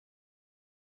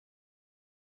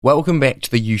Welcome back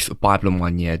to the Youth Bible in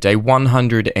 1 Year, day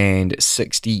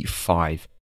 165.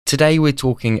 Today we're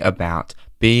talking about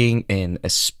being in a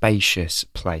spacious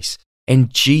place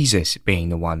and Jesus being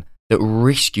the one that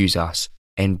rescues us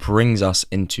and brings us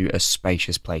into a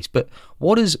spacious place. But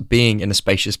what does being in a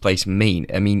spacious place mean?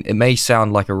 I mean, it may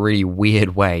sound like a really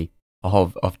weird way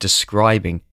of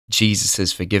describing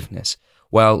Jesus' forgiveness.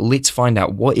 Well, let's find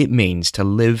out what it means to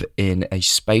live in a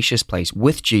spacious place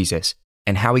with Jesus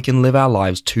and how we can live our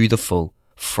lives to the full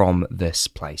from this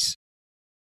place.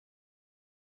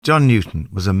 John Newton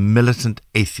was a militant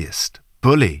atheist,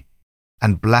 bully,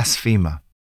 and blasphemer.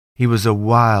 He was a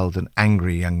wild and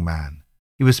angry young man.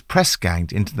 He was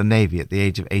press-ganged into the Navy at the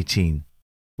age of 18,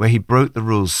 where he broke the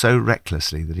rules so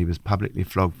recklessly that he was publicly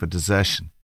flogged for desertion.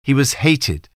 He was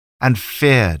hated and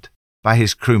feared by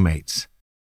his crewmates,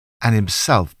 and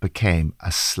himself became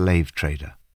a slave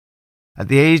trader. At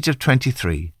the age of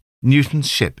 23, Newton's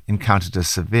ship encountered a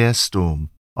severe storm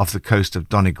off the coast of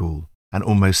Donegal and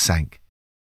almost sank.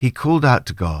 He called out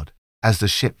to God as the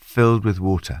ship filled with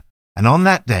water, and on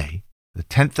that day, the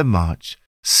 10th of March,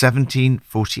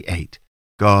 1748,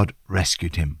 God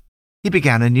rescued him. He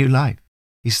began a new life.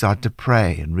 He started to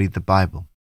pray and read the Bible.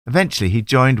 Eventually, he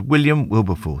joined William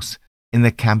Wilberforce in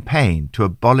the campaign to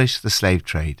abolish the slave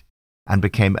trade and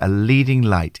became a leading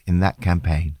light in that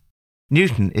campaign.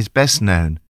 Newton is best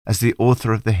known as the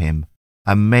author of the hymn,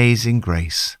 Amazing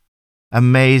Grace.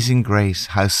 Amazing grace,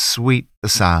 how sweet the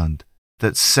sound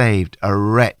that saved a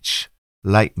wretch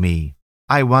like me.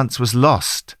 I once was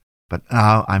lost, but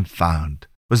now I'm found,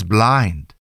 was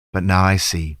blind, but now I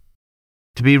see.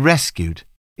 To be rescued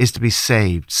is to be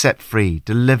saved, set free,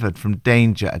 delivered from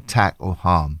danger, attack, or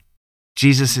harm.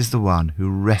 Jesus is the one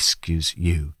who rescues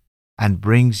you and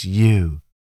brings you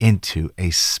into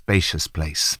a spacious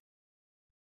place.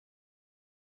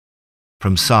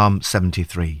 From Psalm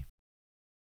 73.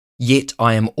 Yet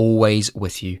I am always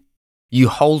with you. You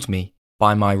hold me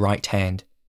by my right hand.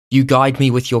 You guide me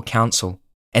with your counsel,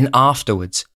 and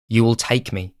afterwards you will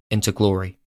take me into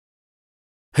glory.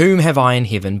 Whom have I in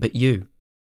heaven but you?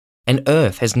 And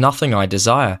earth has nothing I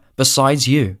desire besides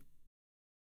you.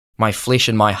 My flesh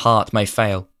and my heart may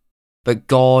fail, but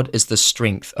God is the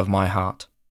strength of my heart,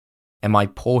 and my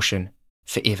portion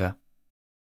forever.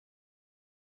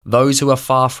 Those who are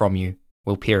far from you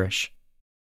will perish.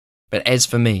 But as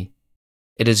for me,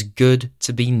 it is good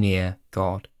to be near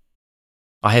God.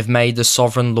 I have made the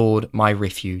sovereign Lord my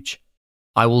refuge.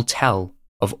 I will tell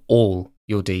of all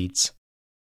your deeds.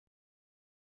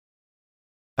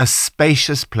 A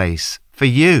spacious place for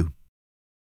you.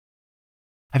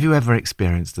 Have you ever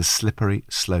experienced the slippery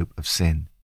slope of sin?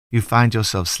 You find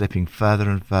yourself slipping further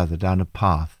and further down a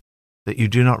path that you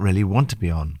do not really want to be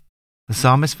on. The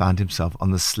psalmist found himself on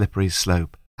the slippery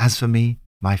slope. As for me,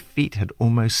 my feet had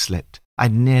almost slipped.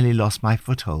 I'd nearly lost my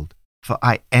foothold, for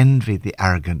I envied the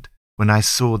arrogant when I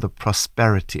saw the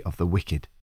prosperity of the wicked.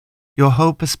 Your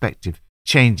whole perspective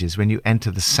changes when you enter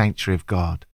the sanctuary of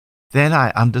God. Then I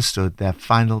understood their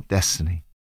final destiny.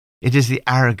 It is the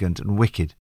arrogant and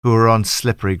wicked who are on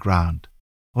slippery ground.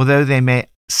 Although they may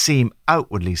seem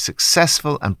outwardly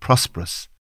successful and prosperous,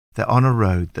 they're on a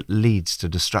road that leads to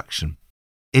destruction.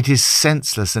 It is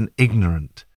senseless and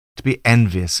ignorant to be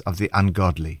envious of the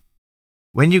ungodly.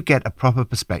 When you get a proper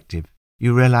perspective,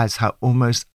 you realize how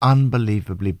almost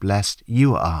unbelievably blessed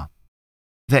you are.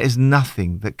 There is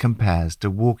nothing that compares to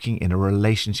walking in a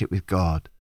relationship with God,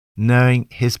 knowing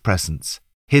His presence,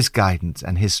 His guidance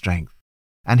and His strength,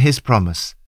 and His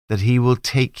promise that He will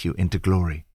take you into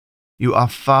glory. You are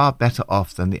far better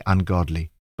off than the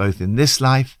ungodly, both in this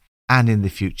life and in the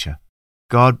future.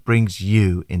 God brings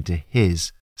you into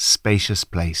His spacious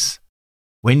place.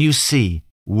 When you see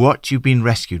what you've been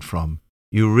rescued from,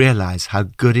 you realize how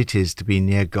good it is to be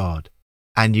near God,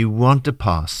 and you want to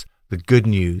pass the good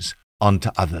news on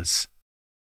to others.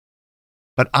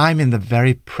 But I'm in the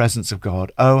very presence of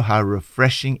God. Oh, how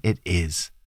refreshing it is.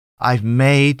 I've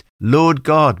made Lord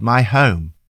God my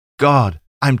home. God,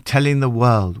 I'm telling the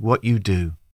world what you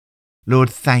do.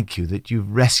 Lord, thank you that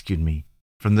you've rescued me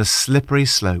from the slippery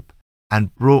slope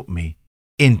and brought me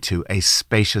into a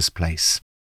spacious place.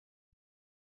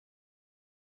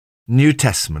 New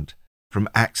Testament from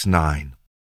Acts 9.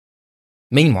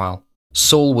 Meanwhile,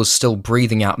 Saul was still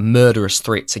breathing out murderous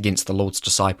threats against the Lord's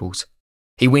disciples.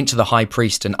 He went to the high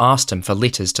priest and asked him for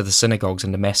letters to the synagogues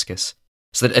in Damascus,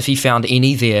 so that if he found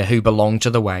any there who belonged to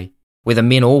the way, whether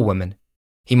men or women,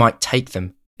 he might take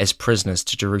them as prisoners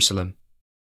to Jerusalem.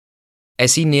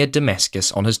 As he neared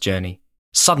Damascus on his journey,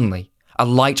 suddenly a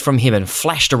light from heaven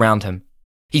flashed around him.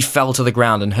 He fell to the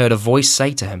ground and heard a voice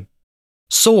say to him,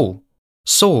 "Saul,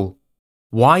 Saul,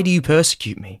 why do you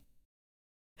persecute me?"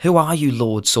 "Who are you,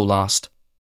 Lord?" Saul asked.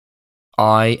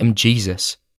 "I am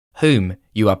Jesus, whom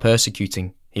you are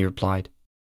persecuting," he replied.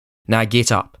 "Now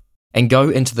get up and go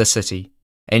into the city,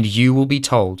 and you will be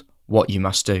told what you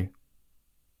must do."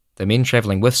 The men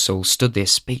travelling with Saul stood there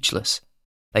speechless.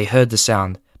 They heard the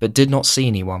sound, but did not see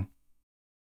anyone.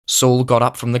 Saul got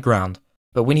up from the ground,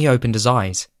 but when he opened his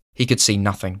eyes, he could see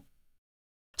nothing.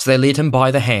 So they led him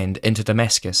by the hand into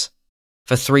Damascus.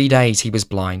 For 3 days he was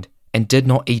blind, and did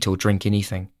not eat or drink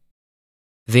anything.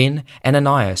 Then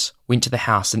Ananias went to the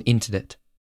house and entered it.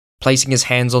 Placing his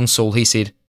hands on Saul, he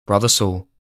said, "Brother Saul,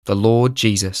 the Lord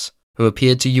Jesus, who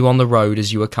appeared to you on the road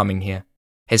as you were coming here,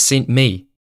 has sent me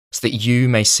so that you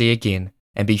may see again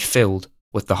and be filled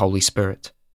with the Holy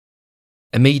Spirit."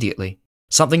 Immediately,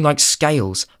 something like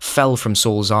scales fell from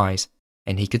Saul's eyes,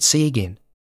 and he could see again.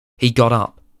 He got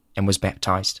up and was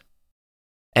baptized.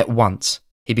 At once,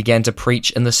 he began to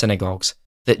preach in the synagogues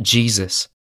that Jesus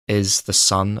is the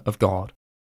Son of God.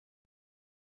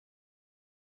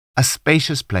 A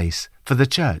spacious place for the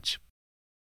church.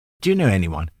 Do you know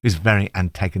anyone who's very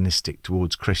antagonistic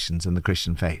towards Christians and the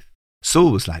Christian faith?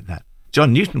 Saul was like that.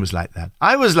 John Newton was like that.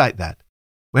 I was like that.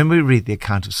 When we read the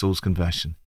account of Saul's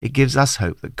conversion, it gives us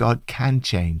hope that God can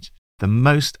change the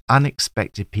most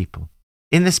unexpected people.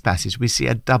 In this passage, we see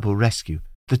a double rescue.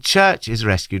 The church is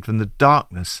rescued from the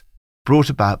darkness brought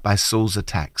about by Saul's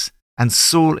attacks, and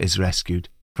Saul is rescued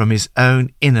from his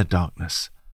own inner darkness.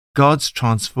 God's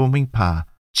transforming power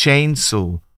changed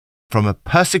Saul from a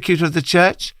persecutor of the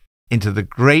church into the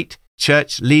great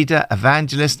church leader,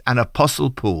 evangelist, and apostle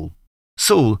Paul.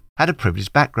 Saul had a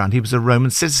privileged background. He was a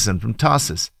Roman citizen from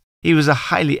Tarsus. He was a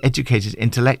highly educated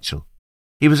intellectual.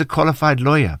 He was a qualified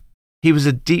lawyer. He was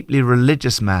a deeply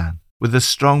religious man with a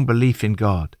strong belief in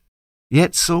God.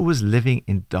 Yet Saul was living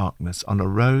in darkness on a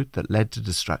road that led to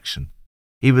destruction.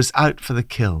 He was out for the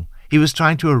kill. He was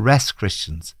trying to arrest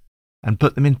Christians and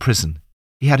put them in prison.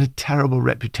 He had a terrible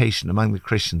reputation among the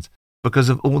Christians because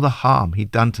of all the harm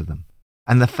he'd done to them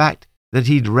and the fact that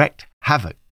he'd wreaked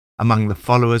havoc among the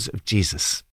followers of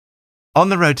Jesus. On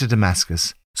the road to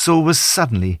Damascus, Saul was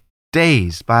suddenly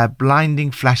dazed by a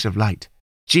blinding flash of light.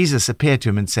 Jesus appeared to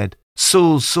him and said,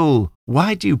 "Saul, Saul,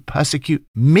 why do you persecute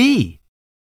me?"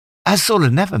 As Saul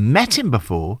had never met him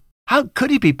before, how could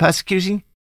he be persecuting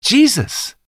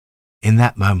Jesus? In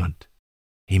that moment,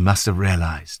 he must have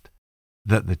realized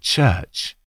that the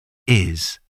church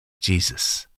is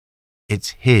Jesus. It's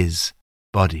his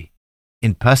body.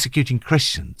 In persecuting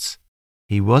Christians,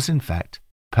 he was in fact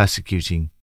persecuting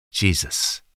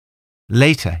Jesus.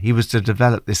 Later, he was to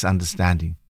develop this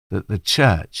understanding that the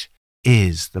church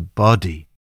is the body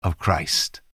of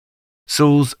Christ.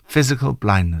 Saul's physical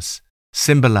blindness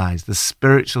symbolized the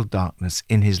spiritual darkness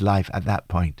in his life at that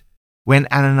point. When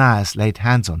Ananias laid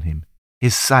hands on him,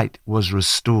 his sight was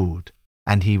restored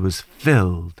and he was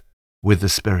filled with the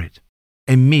Spirit.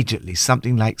 Immediately,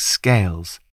 something like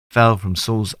scales fell from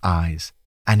Saul's eyes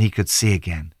and he could see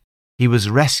again. He was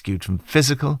rescued from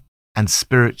physical and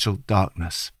spiritual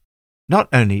darkness. Not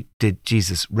only did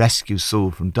Jesus rescue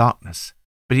Saul from darkness,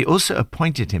 but he also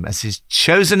appointed him as his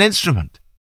chosen instrument.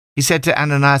 He said to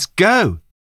Ananias, "Go!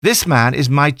 This man is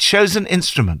my chosen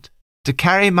instrument to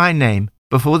carry my name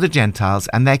before the Gentiles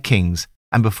and their kings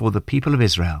and before the people of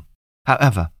Israel."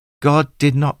 However, God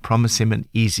did not promise him an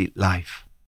easy life.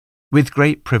 With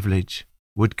great privilege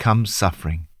would come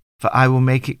suffering, for I will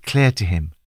make it clear to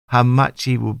him how much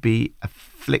he will be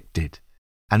afflicted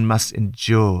and must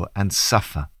endure and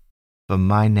suffer for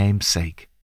my name's sake.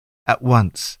 At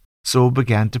once, Saul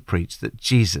began to preach that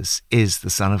Jesus is the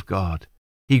Son of God.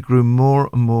 He grew more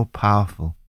and more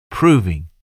powerful, proving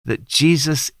that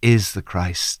Jesus is the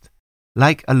Christ.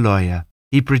 Like a lawyer,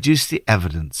 he produced the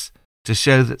evidence to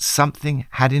show that something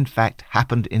had in fact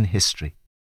happened in history.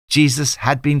 Jesus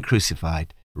had been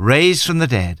crucified, raised from the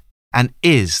dead, and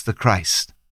is the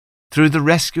Christ. Through the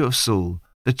rescue of Saul,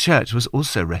 the church was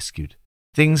also rescued.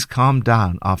 Things calmed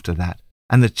down after that,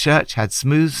 and the church had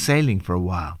smooth sailing for a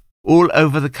while. All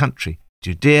over the country,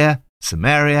 Judea,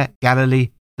 Samaria,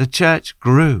 Galilee, the church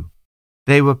grew.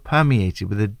 They were permeated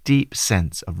with a deep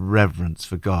sense of reverence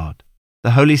for God.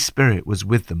 The Holy Spirit was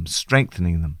with them,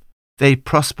 strengthening them. They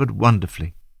prospered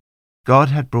wonderfully. God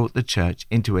had brought the church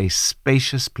into a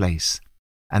spacious place,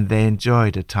 and they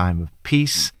enjoyed a time of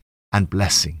peace and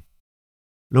blessing.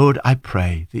 Lord, I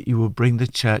pray that you will bring the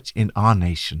church in our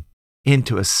nation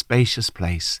into a spacious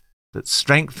place that,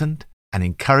 strengthened and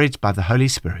encouraged by the Holy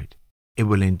Spirit, it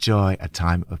will enjoy a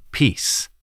time of peace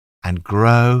and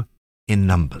grow in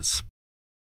numbers.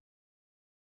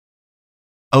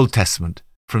 Old Testament,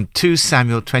 from 2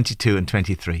 Samuel 22 and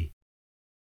 23.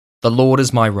 The Lord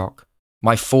is my rock,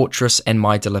 my fortress and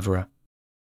my deliverer.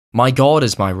 My God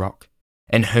is my rock,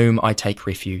 in whom I take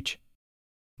refuge,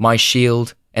 my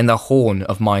shield and the horn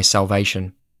of my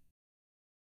salvation.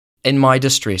 In my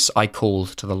distress I called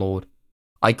to the Lord.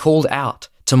 I called out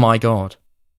to my God.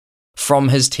 From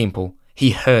his temple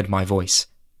he heard my voice.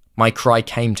 My cry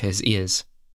came to his ears.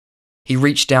 He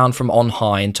reached down from on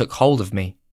high and took hold of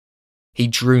me. He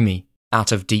drew me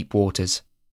out of deep waters.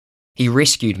 He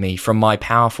rescued me from my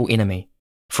powerful enemy,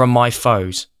 from my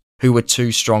foes who were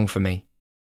too strong for me.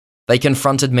 They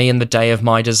confronted me in the day of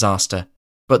my disaster,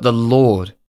 but the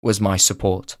Lord was my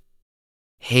support.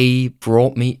 He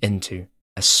brought me into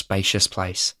a spacious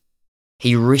place.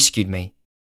 He rescued me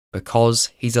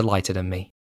because he delighted in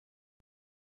me.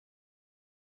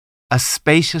 A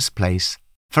spacious place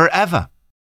forever.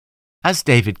 As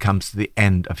David comes to the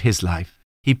end of his life,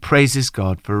 he praises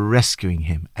God for rescuing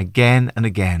him again and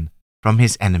again from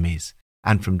his enemies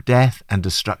and from death and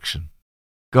destruction.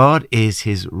 God is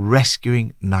his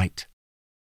rescuing knight.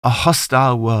 A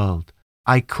hostile world,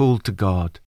 I called to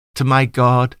God. To my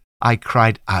God, I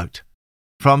cried out.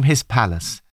 From his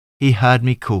palace, he heard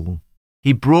me call.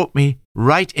 He brought me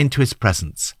right into his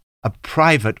presence, a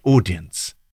private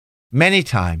audience. Many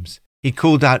times he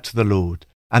called out to the Lord,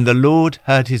 and the Lord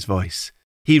heard his voice.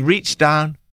 He reached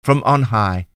down from on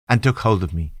high and took hold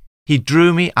of me. He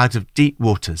drew me out of deep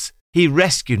waters. He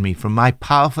rescued me from my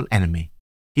powerful enemy.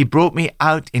 He brought me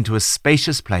out into a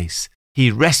spacious place.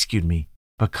 He rescued me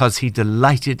because he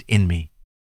delighted in me.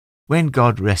 When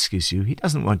God rescues you, he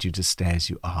doesn't want you to stay as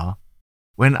you are.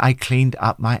 When I cleaned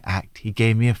up my act, he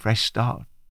gave me a fresh start.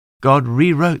 God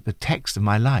rewrote the text of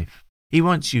my life. He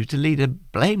wants you to lead a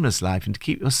blameless life and to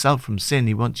keep yourself from sin.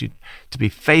 He wants you to be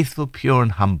faithful, pure,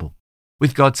 and humble.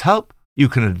 With God's help, you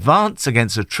can advance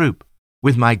against a troop.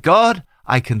 With my God,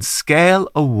 I can scale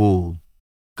a wall.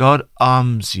 God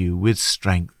arms you with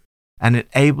strength and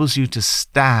enables you to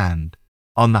stand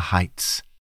on the heights.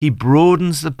 He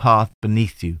broadens the path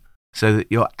beneath you so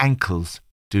that your ankles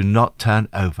do not turn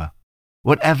over.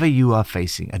 Whatever you are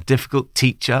facing, a difficult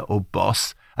teacher or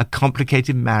boss, a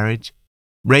complicated marriage,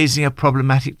 raising a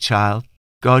problematic child,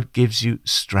 God gives you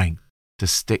strength to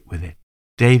stick with it.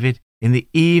 David, in the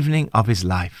evening of his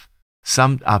life,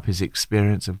 summed up his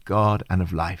experience of God and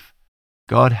of life.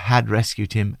 God had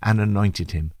rescued him and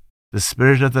anointed him. The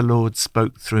Spirit of the Lord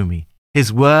spoke through me.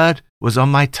 His word was on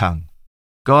my tongue.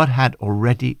 God had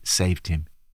already saved him.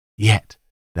 Yet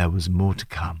there was more to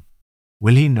come.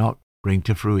 Will he not bring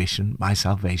to fruition my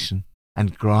salvation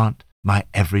and grant my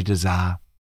every desire?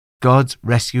 God's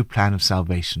rescue plan of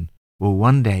salvation will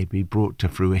one day be brought to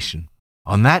fruition.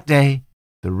 On that day,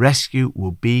 the rescue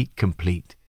will be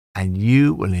complete, and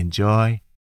you will enjoy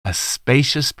a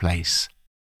spacious place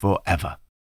forever.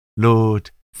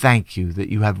 Lord, thank you that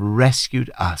you have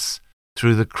rescued us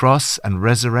through the cross and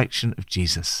resurrection of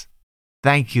Jesus.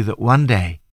 Thank you that one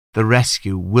day the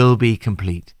rescue will be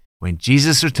complete when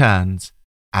Jesus returns,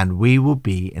 and we will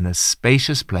be in a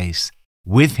spacious place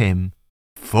with him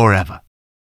forever.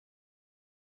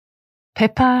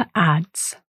 Pippa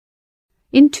adds,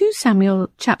 in 2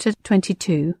 Samuel chapter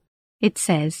 22, it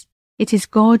says, "It is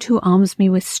God who arms me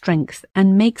with strength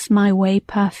and makes my way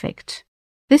perfect."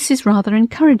 This is rather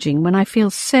encouraging when I feel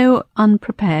so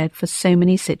unprepared for so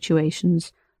many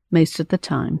situations most of the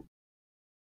time.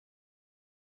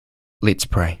 Let's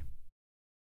pray.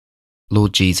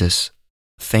 Lord Jesus,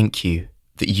 thank you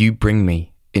that you bring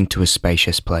me into a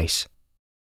spacious place.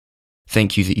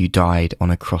 Thank you that you died on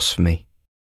a cross for me.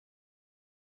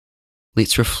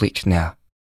 Let's reflect now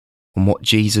on what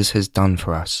Jesus has done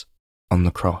for us on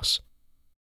the cross.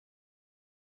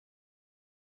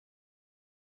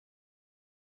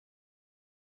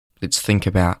 Let's think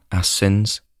about our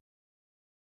sins,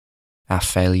 our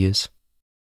failures,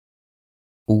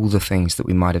 all the things that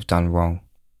we might have done wrong.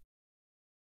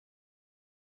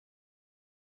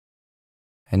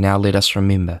 And now let us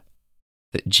remember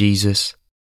that Jesus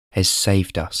has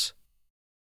saved us.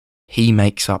 He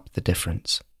makes up the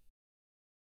difference.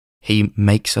 He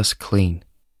makes us clean.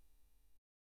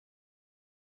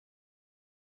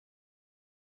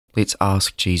 Let's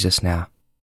ask Jesus now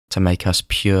to make us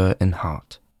pure in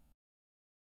heart.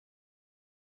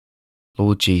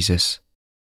 Lord Jesus,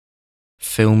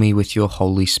 fill me with your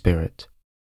Holy Spirit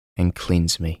and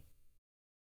cleanse me.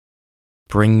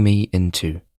 Bring me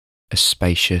into a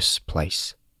spacious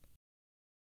place.